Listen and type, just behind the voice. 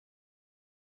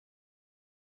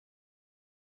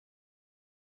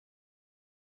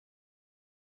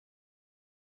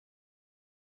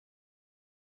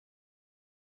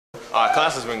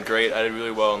Classes have been great. I did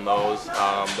really well in those.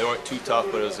 They weren't too tough,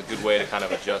 but it was a good way to kind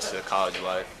of adjust to college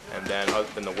life. And then other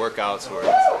than the workouts were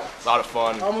a lot of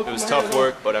fun. It was tough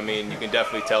work, but I mean, you can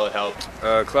definitely tell it helped.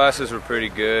 Classes were pretty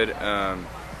good.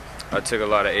 I took a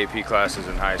lot of AP classes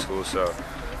in high school, so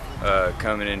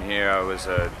coming in here, I was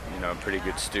a pretty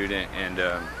good student, and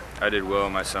I did well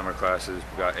in my summer classes.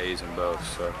 Got A's in both.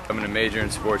 So I'm going to major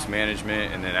in sports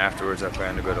management, and then afterwards, I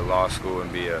plan to go to law school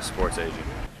and be a sports agent.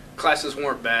 Classes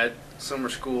weren't bad. Summer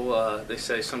school, they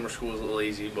say summer school is a little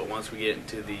easy, but once we get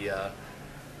into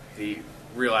the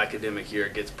real academic year,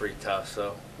 it gets pretty tough.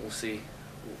 So we'll see.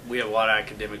 We have a lot of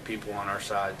academic people on our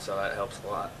side, so that helps a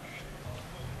lot.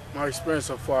 My experience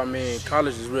so far, I mean,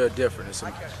 college is real different. It's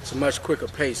a much quicker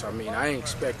pace. I mean, I ain't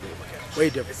expected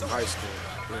way different from high school.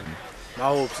 And my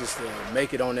hopes is to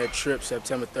make it on that trip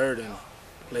September 3rd and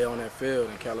play on that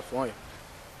field in California.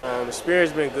 The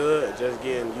experience been good, just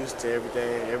getting used to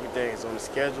everything. Everything is on the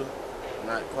schedule.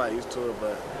 Not quite used to it,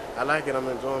 but I like it. I'm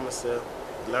enjoying myself,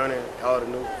 learning all the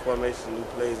new formations, new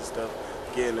plays and stuff,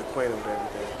 getting acquainted with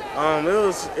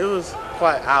everything. It was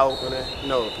quite eye-opening,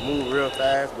 to move real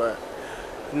fast, but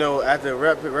after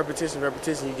repetition,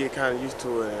 you get kind of used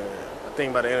to it. And I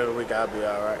think by the end of the week, I'll be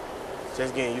all right.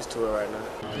 Just getting used to it right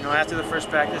now. After the first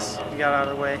practice, we got out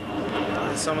of the way.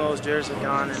 Some of those jitters have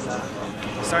gone, and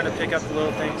starting to pick up the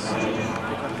little things,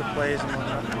 pick up the plays and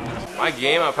whatnot. My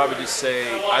game, I'd probably just say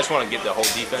I just want to get the whole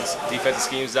defensive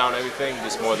schemes down and everything,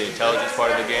 just more the intelligence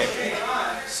part of the game.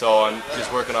 So I'm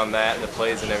just working on that, the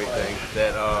plays and everything.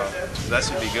 That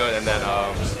should be good. And then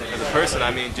as a person,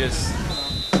 I mean, just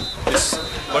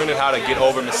learning how to get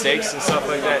over mistakes and stuff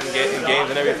like that in games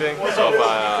and everything. So if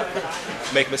I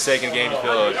make a mistake in a game, just be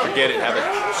able to forget it and have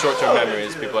a short-term memory,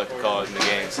 as people like to call it, in the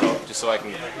game. So just so I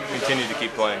can continue to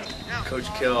keep playing. Coach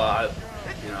Kill, a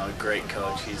great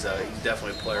coach. He's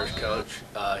definitely a player's coach.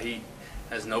 He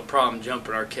has no problem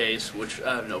jumping our case, which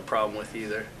I have no problem with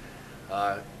either.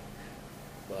 But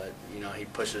he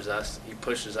pushes us. He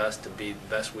pushes us to be the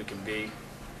best we can be,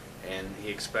 and he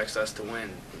expects us to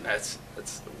win. That's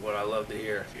what I love to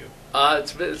hear.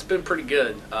 It's been pretty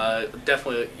good.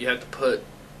 Definitely, you have to put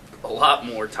a lot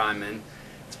more time in.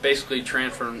 It's basically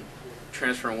transferring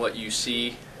what you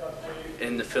see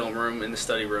in the film room, in the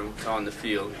study room, on the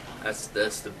field. That's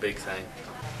the big thing.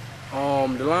 The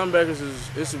linebackers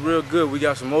it's real good. We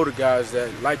got some older guys that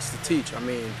likes to teach. I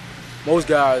mean, most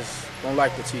guys don't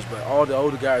like to teach, but all the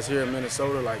older guys here in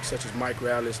Minnesota, such as Mike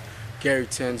Rallis, Gary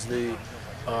Tinsley,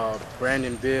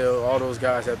 Brandon Bill, all those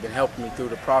guys have been helping me through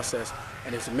the process,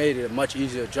 and it's made it a much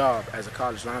easier job as a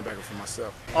college linebacker for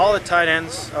myself. All the tight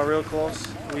ends are real close.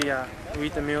 We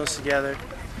eat the meals together,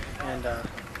 and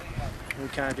we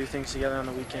kind of do things together on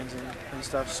the weekends and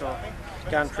stuff, so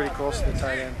gotten pretty close to the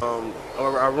tight end.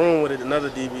 I room with another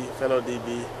DB, fellow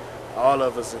DB. All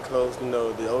of us are close.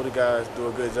 The older guys do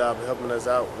a good job of helping us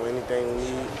out with anything we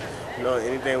need.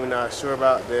 Anything we're not sure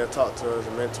about, they'll talk to us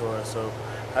and mentor us. So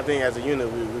I think as a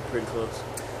unit, we're pretty close.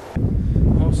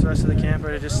 Most of the rest of the camp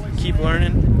are to just keep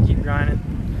learning, keep grinding,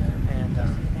 and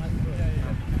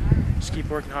just keep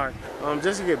working hard.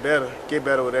 Just to get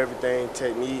better with everything,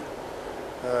 technique,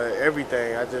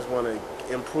 everything. I just want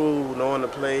to improve, knowing the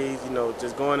plays,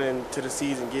 just going into the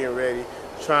season, getting ready,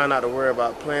 trying not to worry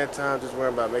about playing time, just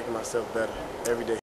worrying about making myself better every day.